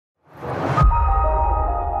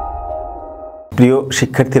প্রিয়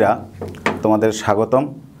শিক্ষার্থীরা, তোমাদের স্বাগতম।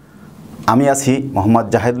 আমি আছি মোহাম্মদ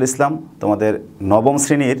জাহিদুল ইসলাম, তোমাদের নবম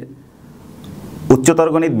শ্রেণীর উচ্চতর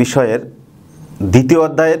গণিত বিষয়ের দ্বিতীয়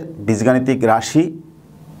অধ্যায়ের বীজগাণিতিক রাশি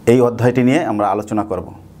এই অধ্যায়টি নিয়ে আমরা আলোচনা করব।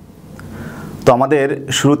 তো আমাদের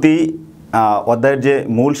শুরুতেই অধ্যায়ের যে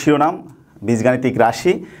মূল শিরোনাম বীজগাণিতিক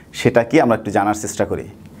রাশি, সেটা কি আমরা একটু জানার চেষ্টা করি।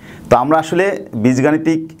 তো আমরা আসলে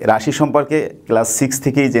বীজগাণিতিক রাশি সম্পর্কে ক্লাস 6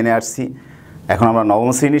 থেকেই জেনে আসছি। এখন আমরা নবম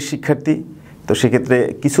শ্রেণীর শিক্ষার্থী, তো সেক্ষেত্রে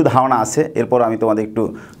কিছু ধারণা আছে, এরপর আমি তোমাদের একটু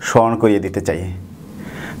স্মরণ করিয়ে দিতে চাই।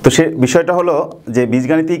 তো সে বিষয়টা হলো যে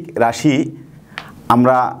বীজগাণিতিক রাশি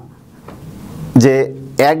আমরা যে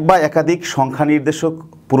এক বা একাধিক সংখ্যা নির্দেশক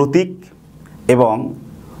প্রতীক এবং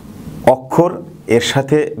অক্ষর এর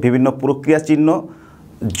সাথে বিভিন্ন প্রক্রিয়া চিহ্ন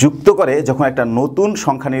যুক্ত করে যখন একটা নতুন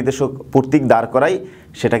সংখ্যা নির্দেশক প্রতীক দাঁড় করাই,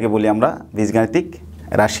 সেটাকে বলি আমরা বীজগাণিতিক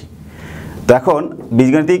রাশি। তো এখন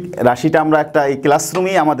বীজগাণিতিক রাশিটা আমরা একটা এই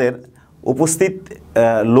ক্লাসরুমেই আমাদের উপস্থিত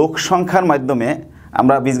লোক সংখ্যার মাধ্যমে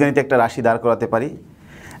আমরা বীজগাণিতে একটা রাশি দাঁড় করাতে পারি।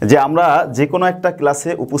 যে আমরা যে কোনো একটা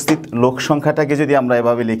ক্লাসে উপস্থিত লোক সংখ্যাটাকে যদি আমরা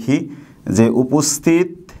এভাবে লিখি যে উপস্থিত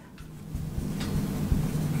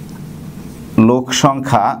লোক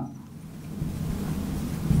সংখ্যা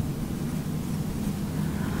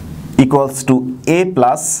equals to a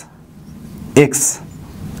plus x.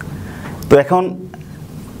 তো এখন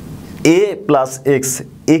a প্লাস এক্স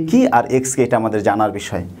এ কি আর এক্স কি, এটা আমাদের জানার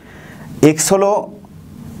বিষয়। এক্স হলো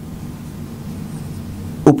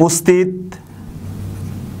উপস্থিত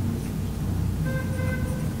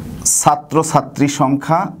ছাত্রছাত্রী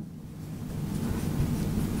সংখ্যা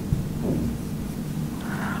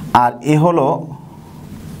আর এ হলো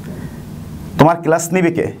তোমার ক্লাস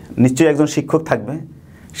নিবে কে, নিশ্চয়ই একজন শিক্ষক থাকবে,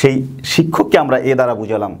 সেই শিক্ষককে আমরা এ দ্বারা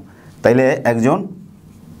বুঝালাম। তাইলে একজন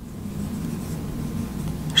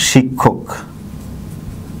শিক্ষক।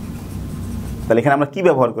 তাহলে এখানে আমরা কি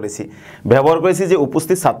ব্যবহার করেছি? ব্যবহার করেছি যে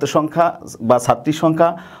উপস্থিত ছাত্র সংখ্যা বা ছাত্রীর সংখ্যা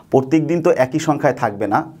প্রত্যেক দিন তো একই সংখ্যায় থাকবে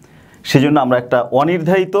না, সেজন্য আমরা একটা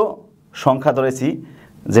অনির্ধারিত সংখ্যা ধরেছি,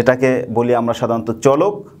 যেটাকে বলি আমরা সাধারণত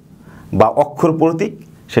চলক বা অক্ষর প্রতীক,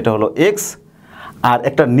 সেটা হলো এক্স। আর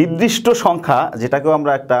একটা নির্দিষ্ট সংখ্যা যেটাকেও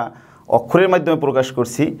আমরা একটা অক্ষরের মাধ্যমে প্রকাশ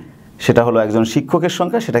করছি, সেটা হলো একজন শিক্ষকের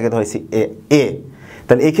সংখ্যা, সেটাকে ধরেছি এ।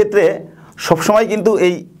 তাহলে এই ক্ষেত্রে সবসময় কিন্তু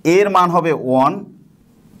এই এর মান হবে 1।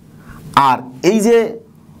 আর এই যে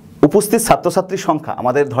উপস্থিত ছাত্রছাত্রীর সংখ্যা,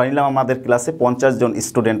 আমাদের ধরে নিলাম আমাদের ক্লাসে 50 জন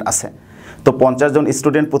স্টুডেন্ট আছে। তো 50 জন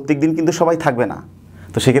স্টুডেন্ট প্রত্যেক দিন কিন্তু সবাই থাকবে না।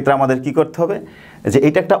 তো সেক্ষেত্রে আমাদের কি করতে হবে, যে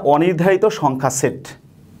এটা একটা অনির্ধারিত সংখ্যা সেট।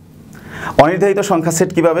 অনির্ধারিত সংখ্যা সেট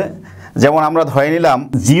কিভাবে? যেমন আমরা ধরে নিলাম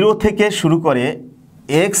 0 থেকে শুরু করে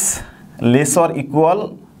এক্স লেসর ইকুয়াল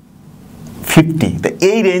 50। তো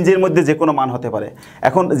এই রেঞ্জের মধ্যে যে কোনো মান হতে পারে।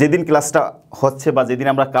 এখন যেদিন ক্লাসটা হচ্ছে বা যেদিন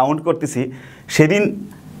আমরা কাউন্ট করতেছি, সেদিন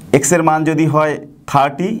এক্সের মান যদি হয়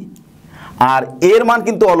 30 আর এর মান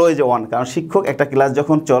কিন্তু অলওয়েজ 1, কারণ শিক্ষক একটা ক্লাস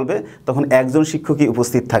যখন চলবে তখন একজন শিক্ষকই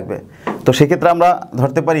উপস্থিত থাকবে। তো সেক্ষেত্রে আমরা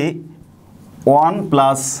ধরতে পারি 1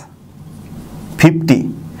 প্লাস 50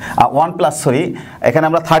 1 প্লাস এখানে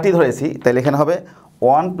আমরা 30 ধরেছি, তাহলে এখানে হবে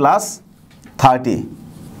 1 প্লাস 30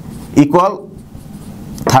 ইকুয়াল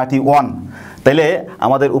 31। তাইলে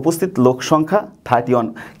আমাদের উপস্থিত লোক সংখ্যা 31।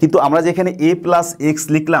 কিন্তু আমরা যেখানে a প্লাস এক্স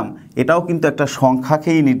লিখলাম, এটাও কিন্তু একটা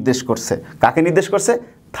সংখ্যাকেই নির্দেশ করছে। কাকে নির্দেশ করছে?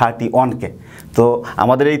 31কে। তো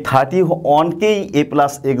আমাদের এই 31কেই a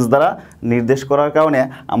প্লাস এক্স দ্বারা নির্দেশ করার কারণে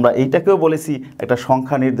আমরা এইটাকেও বলেছি একটা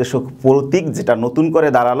সংখ্যা নির্দেশক প্রতীক, যেটা নতুন করে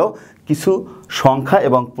দাঁড়ালো কিছু সংখ্যা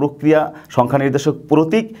এবং প্রক্রিয়া, সংখ্যা নির্দেশক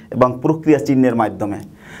প্রতীক এবং প্রক্রিয়া চিহ্নের মাধ্যমে।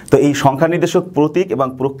 তো এই সংখ্যা নির্দেশক প্রতীক এবং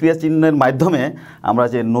প্রক্রিয়া চিহ্নের মাধ্যমে আমরা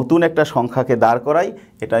যে নতুন একটা সংখ্যাকে দাঁড় করাই,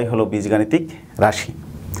 এটাই হলো বীজগাণিতিক রাশি।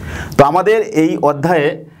 তো আমাদের এই অধ্যায়ে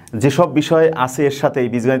যেসব বিষয় আছে এর সাথে, এই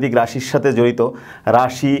বীজগাণিতিক রাশির সাথে জড়িত,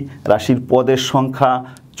 রাশি, রাশির পদের সংখ্যা,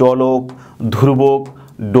 চলক, ধ্রুবক,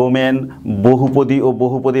 ডোমেন, বহুপদী ও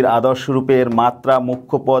বহুপদীর আদর্শ রূপের মাত্রা,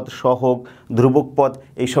 মুখ্য পদ, সহগ, ধ্রুবক পদ,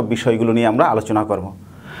 এইসব বিষয়গুলো নিয়ে আমরা আলোচনা করব।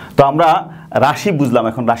 তো আমরা রাশি বুঝলাম,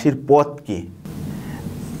 এখন রাশির পদ কি?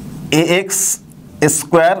 ax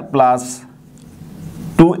square plus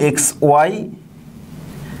 2xy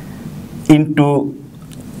into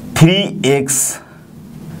 3x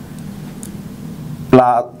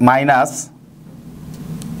plus minus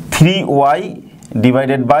 3y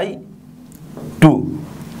divided by 2,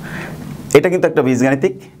 এটা কিন্তু একটা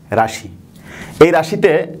বীজগাণিতিক রাশি। এই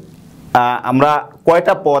রাশিতে আমরা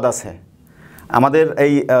কয়টা পদ আছে? আমাদের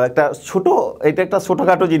এই এটা একটা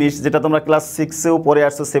ছোটোখাটো জিনিস, যেটা তোমরা ক্লাস 6এও পড়ে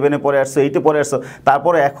আসছো, 7এ পড়ে আসছো, 8এ পড়ে আসছো,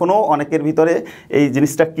 তারপরে এখনও অনেকের ভিতরে এই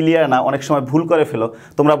জিনিসটা ক্লিয়ার না, অনেক সময় ভুল করে ফেলো।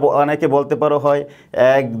 তোমরা অনেকে বলতে পারো হয়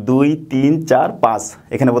 1 2 3 4 5,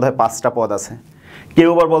 এখানে বোধহয় 5টা পদ আছে। কেউ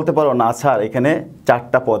আবার বলতে পারো না স্যার, এখানে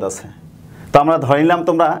 4টা পদ আছে। তো আমরা ধরে নিলাম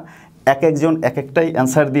তোমরা এক একজন এক একটাই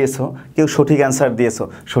অ্যান্সার দিয়েছো, কেউ সঠিক অ্যান্সার দিয়েছো।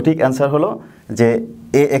 সঠিক অ্যান্সার হলো যে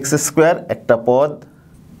এ এক্স স্কোয়ার একটা পদ,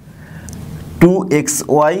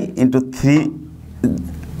 2xy ইন্টু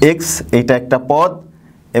 3x এইটা একটা পদ,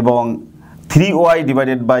 এবং 3y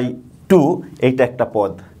ডিভাইডেড বাই 2 এইটা একটা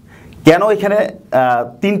পদ। কেন এখানে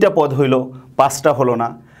 3টা পদ হইল, 5টা হলো না?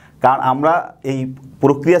 কারণ আমরা এই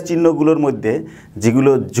প্রক্রিয়া চিহ্নগুলোর মধ্যে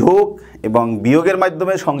যেগুলো যোগ এবং বিয়োগের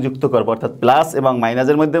মাধ্যমে সংযুক্ত করব, অর্থাৎ প্লাস এবং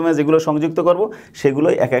মাইনাসের মাধ্যমে যেগুলো সংযুক্ত করব,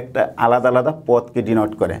 সেগুলোই এক একটা আলাদা আলাদা পদকে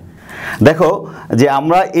ডিনোট করে। দেখো যে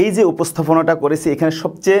আমরা এই যে উপস্থাপনাটা করেছি, এখানে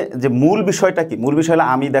সবচেয়ে যে মূল বিষয়টা কি? মূল বিষয় হলো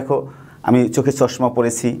আমি চোখে চশমা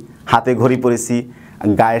পরেছি, হাতে ঘড়ি পরেছি,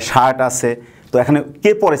 গায়ে শার্ট আছে। তো এখানে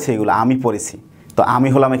কে পরেছে এগুলো? আমি পরেছি। তো আমি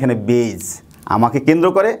হলাম এখানে বেজ। আমাকে কেন্দ্র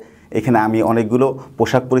করে এখানে আমি অনেকগুলো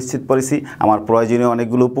পোশাক পরিচ্ছদ পরেছি, আমার প্রয়োজনীয়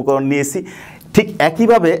অনেকগুলো উপকরণ নিয়েছি। ঠিক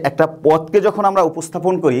একইভাবে একটা পদকে যখন আমরা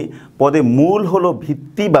উপস্থাপন করি, পদে মূল হলো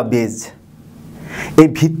ভিত্তি বা বেজ। এই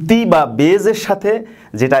ভিত্তি বা বেজের সাথে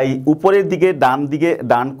যেটা এই উপরের দিকে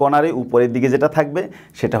ডান কর্নারে উপরের দিকে যেটা থাকবে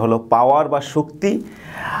সেটা হলো পাওয়ার বা শক্তি।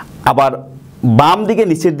 আবার বাম দিকে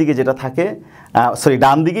নিচের দিকে যেটা থাকে,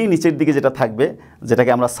 ডান দিকেই নিচের দিকে যেটা থাকবে,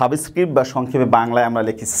 যেটাকে আমরা সাবস্ক্রিপ্ট বা সংক্ষেপে বাংলায় আমরা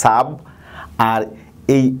লিখি সাব। আর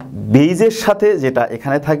এই বেজের সাথে যেটা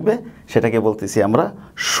এখানে থাকবে সেটাকে বলতেছি আমরা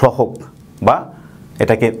সহগ, বা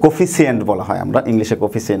এটাকে কোফিসিয়েন্ট বলা হয়, আমরা ইংলিশে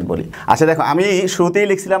কোফিসিয়েন্ট বলি। আচ্ছা দেখো, আমি শুরুতেই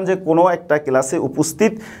লিখছিলাম যে কোনো একটা ক্লাসে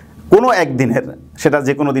উপস্থিত কোনো একদিনের, সেটা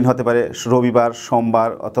যে কোনো দিন হতে পারে, রবিবার, সোমবার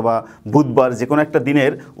অথবা বুধবার, যে কোনো একটা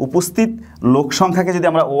দিনের উপস্থিত লোক সংখ্যাকে যদি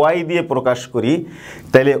আমরা ওয়াই দিয়ে প্রকাশ করি,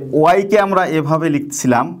 তাহলে ওয়াইকে আমরা এভাবে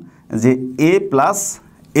লিখছিলাম যে এ প্লাস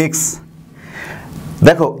এক্স।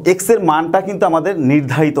 দেখো এক্সের মানটা কিন্তু আমাদের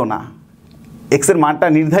নির্ধারিত না, এক্সের মানটা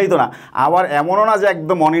নির্ধারিত না। আবার এমনও না যে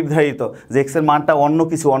একদম অনির্ধারিত, যে এক্সের মানটা অন্য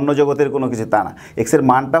কিছু, অন্য জগতের কোনো কিছু, তা না। এক্সের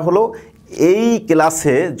মানটা হলো এই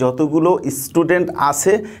ক্লাসে যতগুলো স্টুডেন্ট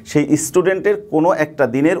আছে সেই স্টুডেন্টের কোনো একটা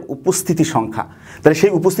দিনের উপস্থিতি সংখ্যা। তাহলে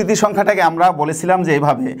সেই উপস্থিতি সংখ্যাটাকে আমরা বলেছিলাম যে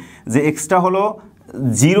এভাবে, যে এক্সটা হলো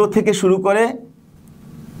 0 থেকে শুরু করে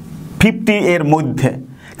 50 এর মধ্যে।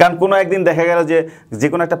 কারণ কোনো একদিন দেখা গেল যে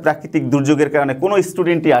কোনো একটা প্রাকৃতিক দুর্যোগের কারণে কোনো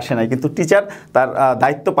স্টুডেন্টই আসে নাই, কিন্তু টিচার তার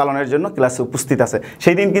দায়িত্ব পালনের জন্য ক্লাসে উপস্থিত আছে,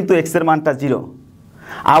 সেই দিন কিন্তু এক্সের মানটা 0।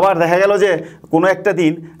 আবার দেখা গেল যে কোনো একটা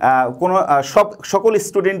দিন সকল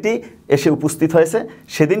স্টুডেন্টই এসে উপস্থিত হয়েছে,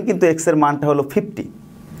 সেদিন কিন্তু এক্সের মানটা হলো 50।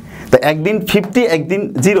 তো একদিন 50, একদিন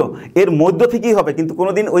 0, এর মধ্য থেকেই হবে। কিন্তু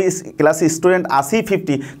কোনো দিন ওই ক্লাসে স্টুডেন্ট আসেই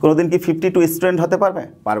 50, কোনো দিন কি 52 স্টুডেন্ট হতে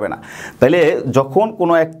পারবে না। তাইলে যখন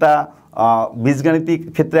কোনো একটা বীজগাণিতিক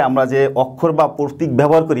ক্ষেত্রে আমরা যে অক্ষর বা প্রতীক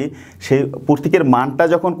ব্যবহার করি, সেই প্রতীকের মানটা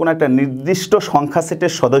যখন কোনো একটা নির্দিষ্ট সংখ্যা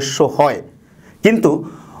সেটের সদস্য হয়, কিন্তু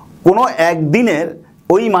কোনো একদিনের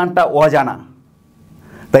ওই মানটা অজানা,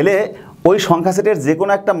 তাইলে ওই সংখ্যা সেটের যে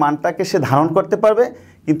কোনো একটা মানটাকে সে ধারণ করতে পারবে,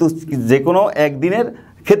 কিন্তু যে কোনো একদিনের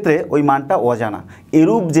ক্ষেত্রে ওই মানটা অজানা।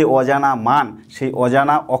 এরূপ যে অজানা মান, সেই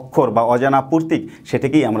অজানা অক্ষর বা অজানা প্রতীক,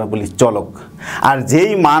 সেটাকেই আমরা বলি চলক। আর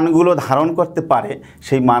যেই মানগুলো ধারণ করতে পারে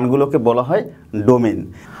সেই মানগুলোকে বলা হয় ডোমেন।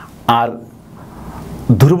 আর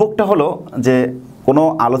ধ্রুবকটা হলো যে কোনো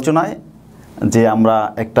আলোচনায় যে আমরা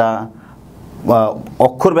একটা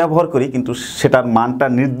অক্ষর ব্যবহার করি, কিন্তু সেটার মানটা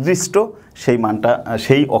নির্দিষ্ট, সেই মানটা,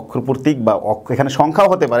 সেই অক্ষর প্রতীক বা এখানে সংখ্যাও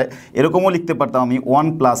হতে পারে। এরকমও লিখতে পারতাম আমি 1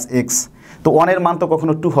 + x। তো 1-এর মান তো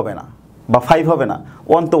কখনো 2 হবে না বা 5 হবে না,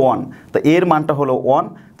 1 তো 1। তো এর মানটা হলো 1।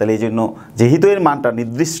 তাহলে এই জন্য যেহেতু এর মানটা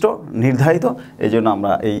নির্ধারিত, এই জন্য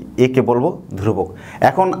আমরা এই একে বলবো ধ্রুবক।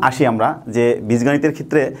 এখন আসি আমরা যে বীজগণিতের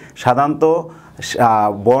ক্ষেত্রে সাধারণত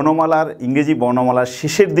বর্ণমালার, ইংরেজি বর্ণমালার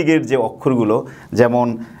শেষের দিকের যে অক্ষরগুলো, যেমন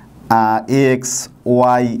এক্স,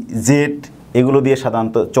 ওয়াই, জেড, এগুলো দিয়ে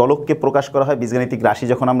সাধারণত চলককে প্রকাশ করা হয় বীজগাণিতিক রাশি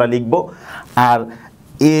যখন আমরা লিখব। আর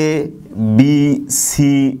এ, বি,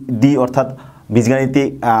 সি, ডি অর্থাৎ বীজগাণিতিক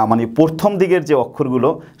মানে প্রথম দিকের যে অক্ষরগুলো,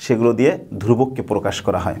 সেগুলো দিয়ে ধ্রুবককে প্রকাশ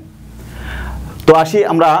করা হয়। তো আসি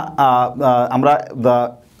আমরা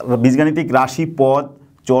বীজগাণিতিক রাশি, পদ,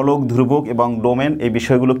 চলক, ধ্রুবক এবং ডোমেন, এই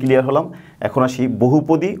বিষয়গুলো ক্লিয়ার হলাম। এখন আসি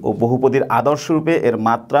বহুপদী ও বহুপদীর আদর্শরূপে এর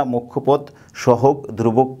মাত্রা, মুখ্যপদ, সহগ,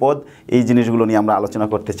 ধ্রুবক পদ, এই জিনিসগুলো নিয়ে আমরা আলোচনা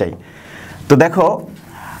করতে চাই। তো দেখো,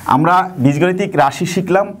 আমরা বীজগাণিতিক রাশি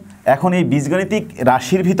শিখলাম। এখন এই বীজগাণিতিক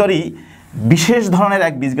রাশির ভিতরেই বিশেষ ধরনের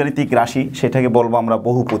এক বীজগাণিতিক রাশি, সেটাকে বলবো আমরা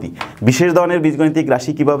বহুপদী। বিশেষ ধরনের বীজগাণিতিক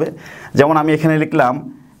রাশি কিভাবে? যেমন আমি এখানে লিখলাম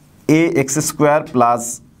ax² +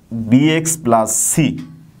 bx + c,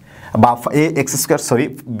 বা ax²,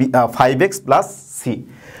 5x + c।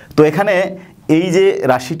 তো এখানে এই যে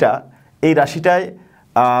রাশিটা, এই রাশিটায়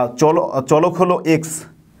চলক হলো x,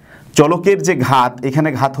 চলকের যে ঘাত, এখানে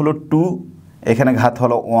ঘাত হলো 2, এখানে ঘাত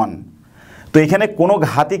হলো 1। তো এখানে কোনো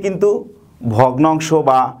ঘাতই কিন্তু ভগ্নাংশ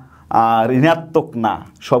বা ঋণাত্মক না,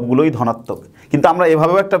 সবগুলোই ধনাত্মক। কিন্তু আমরা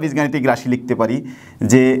এভাবেও একটা বীজগাণিতিক রাশি লিখতে পারি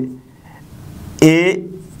যে এ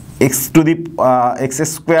এক্স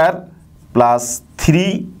স্কোয়ার প্লাস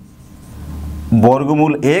 3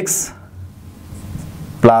 বর্গমূল এক্স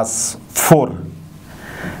প্লাস 4।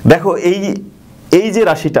 দেখো এই যে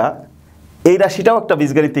রাশিটা, এই রাশিটাও একটা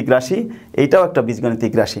বীজগাণিতিক রাশি, এইটাও একটা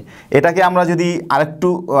বীজগাণিতিক রাশি। এটাকে আমরা যদি আরেকটু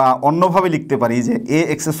অন্যভাবে লিখতে পারি যে এ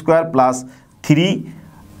এক্স স্কোয়ার প্লাস 3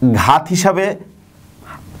 ঘাত হিসাবে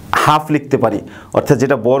হাফ লিখতে পারি, অর্থাৎ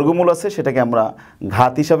যেটা বর্গমূল আছে সেটাকে আমরা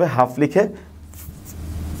ঘাত হিসাবে হাফ লিখে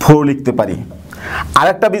 4 লিখতে পারি।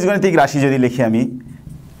 আরেকটা বীজগাণিতিক রাশি যদি লিখি আমি,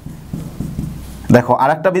 দেখো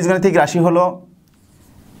আরেকটা বীজগাণিতিক রাশি হলো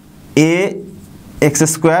এ এক্স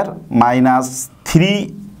স্কোয়ার মাইনাস 3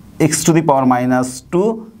 x⁻²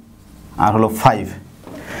 আর হলো 5।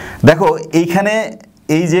 দেখো এইখানে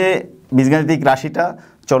এই যে বীজগাণিতিক রাশিটা,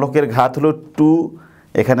 চলকের ঘাত হলো 2,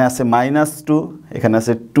 এখানে আছে -2, এখানে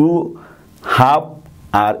আছে 2 হাফ,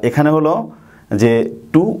 আর এখানে হলো যে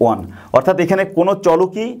 2 1, অর্থাৎ এখানে কোনো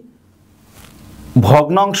চলকই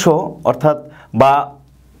ভগ্নাংশ অর্থাৎ বা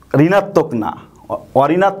ঋণাত্মক না,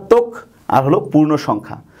 অঋণাত্মক আর হলো পূর্ণ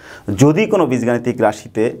সংখ্যা। যদি কোনো বীজগাণিতিক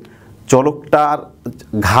রাশিতে চলকটার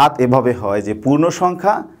ঘাত এভাবে হয় যে পূর্ণ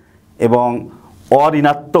সংখ্যা এবং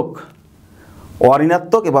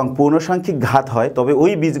অঋণাত্মক এবং পূর্ণসাংখ্যিক ঘাত হয়, তবে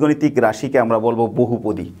ওই বীজগণিতিক রাশিকে আমরা বলবো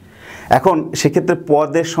বহুপদী। এখন সেক্ষেত্রে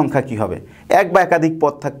পদের সংখ্যা কি হবে? এক বা একাধিক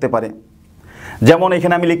পদ থাকতে পারে। যেমন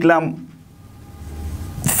এখানে আমি লিখলাম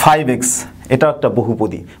 5x, এটা একটা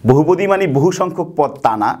বহুপদী। বহুপদী মানে বহু সংখ্যক পদ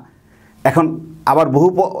তা না। এখন আবার বহু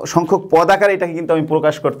সংখ্যক পদ আকারে এটাকে কিন্তু আমি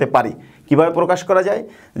প্রকাশ করতে পারি। কিভাবে প্রকাশ করা যায়?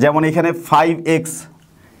 যেমন এখানে 5x,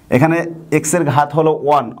 এখানে x এর ঘাত হলো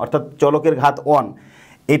 1, অর্থাৎ চলকের ঘাত 1।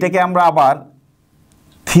 এটাকে আমরা আবার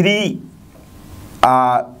 3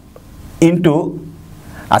 ইন্টু,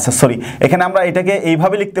 আচ্ছা সরি, এখানে আমরা এটাকে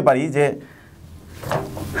এইভাবে লিখতে পারি যে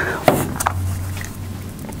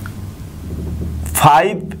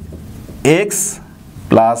 5x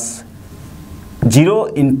plus 0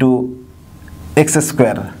 into x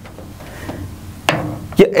square.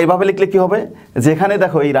 এইভাবে লিখলে কি হবে? যেখানে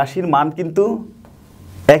দেখো এই রাশির মান কিন্তু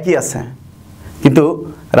একই আছে, কিন্তু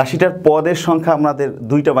রাশিটার পদের সংখ্যা আমাদের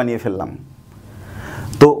 2টা বানিয়ে ফেললাম।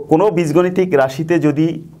 তো কোনো বীজগণিতিক রাশিতে যদি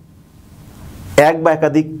এক বা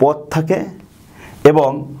একাধিক পদ থাকে এবং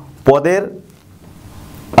পদের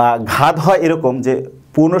ঘাত হয় এরকম যে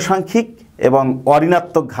পূর্ণসাংখ্যিক এবং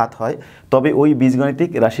অঋণাত্মক ঘাত হয়, তবে ওই বীজগণিতিক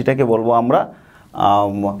রাশিটাকে বলবো আমরা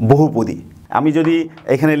বহুপদী। আমি যদি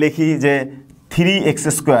এখানে লিখি যে 3x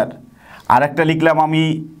স্কোয়ার, আর একটা লিখলাম আমি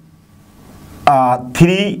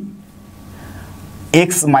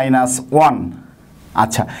 3x - 1।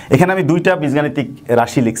 আচ্ছা, এখানে আমি 2টা বীজগাণিতিক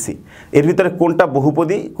রাশি লিখছি, এর ভিতরে কোনটা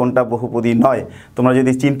বহুপদী কোনটা বহুপদী নয় তোমরা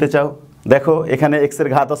যদি চিনতে চাও, দেখো এখানে x এর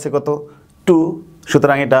ঘাত আছে কত? 2,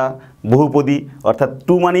 সুতরাং এটা বহুপদী। অর্থাৎ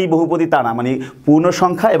 2 মানেই বহুপদী তা না, মানে পূর্ণ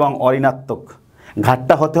সংখ্যা এবং অঋণাত্মক।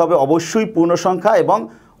 ঘাতটা হতে হবে অবশ্যই পূর্ণ সংখ্যা এবং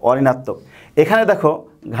অঋণাত্মক। এখানে দেখো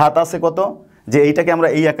ঘাত আছে কত? যে এইটাকে আমরা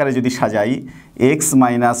এই আকারে যদি সাজাই x -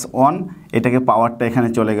 1, এটাকে পাওয়ারটা এখানে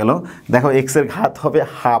চলে গেল। দেখো x এর ঘাত হবে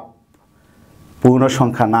হাফ, পূর্ণ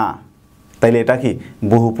সংখ্যা না, তাইলে এটা কি?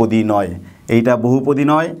 বহুপদী নয়। এইটা বহুপদী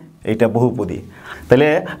নয়, এইটা বহুপদী। তাহলে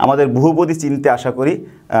আমাদের বহুপদী চিনতে আশা করি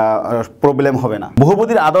প্রবলেম হবে না।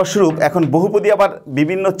 বহুপদীর আদর্শ রূপ, এখন বহুপদী আবার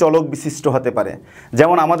বিভিন্ন চলক বিশিষ্ট হতে পারে।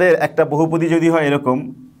 যেমন আমাদের একটা বহুপদী যদি হয় এরকম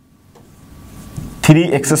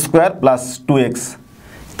 3x স্কোয়ার প্লাস 2x,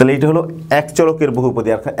 তাহলে এইটা হলো এক চলকের বহুপদী,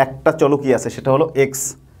 আর একটা চলকই আছে সেটা হলো x।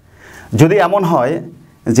 যদি এমন হয়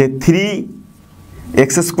যে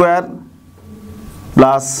 3x স্কোয়ার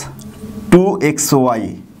প্লাস 2xy,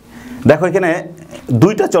 দেখো এখানে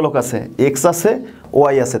 2টা চলক আছে, x আছে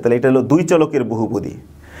y আছে, তাহলে এটা হলো 2 চলকের বহুপদী।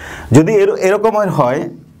 যদি এরকম হয়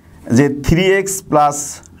যে 3x plus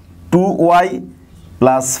 2y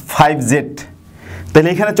plus 5z, তাহলে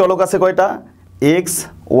এখানে চলক আছে কয়টা? x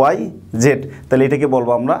y z, তাহলে এটাকে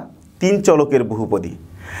বলবো আমরা 3 চলকের বহুপদী।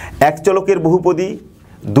 এক চলকের বহুপদী,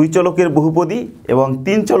 2 চলকের বহুপদী এবং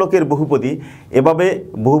 3 চলকের বহুপদী। এভাবে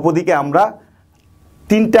বহুপদীকে আমরা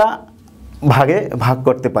 3টা ভাগে ভাগ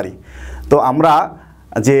করতে পারি। তো আমরা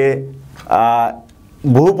যে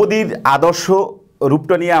বহুপদীর আদর্শ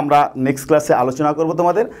রূপটা নিয়ে আমরা নেক্সট ক্লাসে আলোচনা করব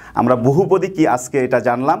তোমাদের। আমরা বহুপদী কি আজকে এটা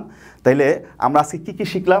জানলাম। তাইলে আমরা আজকে কী কী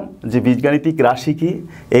শিখলাম? যে বীজগাণিতিক রাশি কি,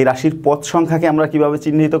 এই রাশির পদ সংখ্যাকে আমরা কিভাবে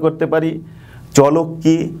চিহ্নিত করতে পারি, চলক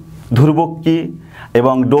কি, ধ্রুবক কি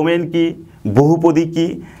এবং ডোমেন কি, বহুপদী কি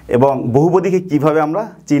এবং বহুপদীকে কিভাবে আমরা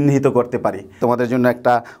চিহ্নিত করতে পারি। তোমাদের জন্য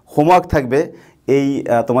একটা হোমওয়ার্ক থাকবে, এই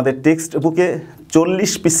তোমাদের টেক্সট বুকে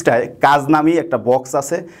 40 পৃষ্ঠায় কাজ নামে একটা বক্স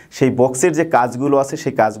আছে, সেই বক্সের যে কাজগুলো আছে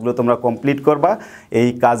সেই কাজগুলো তোমরা কমপ্লিট করবা। এই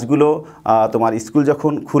কাজগুলো তোমার স্কুল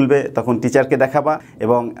যখন খুলবে তখন টিচারকে দেখাবা,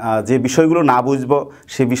 এবং যে বিষয়গুলো না বুঝবো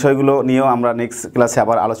সেই বিষয়গুলো নিয়েও আমরা নেক্সট ক্লাসে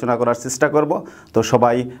আবার আলোচনা করার চেষ্টা করব। তো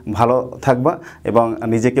সবাই ভালো থাকবা এবং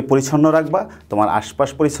নিজেকে পরিচ্ছন্ন রাখবা, তোমার আশপাশ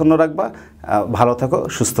পরিচ্ছন্ন রাখবা। ভালো থাকো,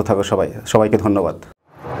 সুস্থ থাকো সবাইকে ধন্যবাদ।